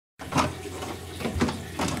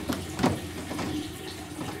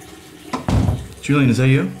Julian, is that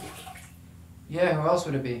you? Yeah, who else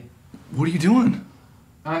would it be? What are you doing?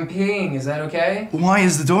 I'm peeing, is that okay? Why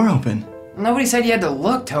is the door open? Nobody said you had to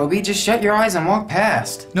look, Toby. Just shut your eyes and walk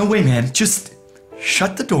past. No way, man. Just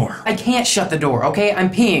shut the door. I can't shut the door, okay? I'm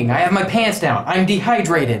peeing. I have my pants down. I'm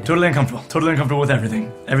dehydrated. Totally uncomfortable with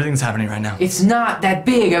everything. Everything's happening right now. It's not that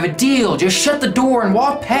big of a deal. Just shut the door and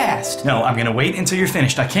walk past. No, I'm gonna wait until you're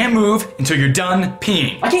finished. I can't move until you're done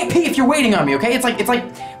peeing. I can't pee if you're waiting on me, okay? It's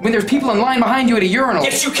like when there's people in line behind you at a urinal.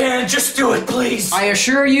 Yes, you can. Just do it, please. I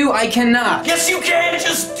assure you, I cannot. Yes, you can.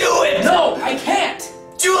 Just do it. No, I can't.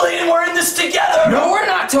 Julian, we're in this together. No, we're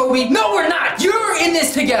not, Toby. No, we're not. You're in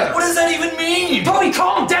this together. What does that even mean? Toby,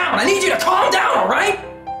 calm down. I need you to calm down, all right?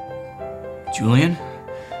 Julian,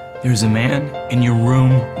 there's a man in your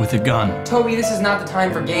room with a gun. Toby, this is not the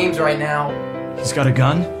time for games right now. He's got a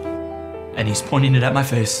gun, and he's pointing it at my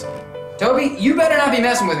face. Toby, you better not be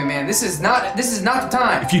messing with me, man. This is not the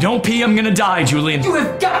time. If you don't pee, I'm gonna die, Julian. You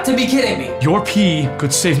have got to be kidding me. Your pee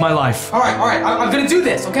could save my life. All right, I'm gonna do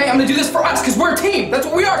this, okay? I'm gonna do this for us, because we're a team. That's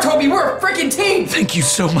what we are, Toby. We're a freaking team. Thank you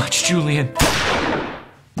so much, Julian.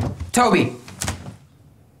 Toby.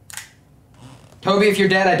 Toby, if you're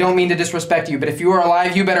dead, I don't mean to disrespect you, but if you are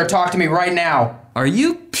alive, you better talk to me right now. Are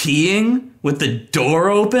you peeing with the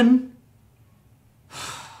door open?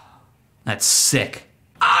 That's sick.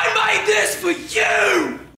 I made this for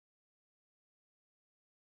you!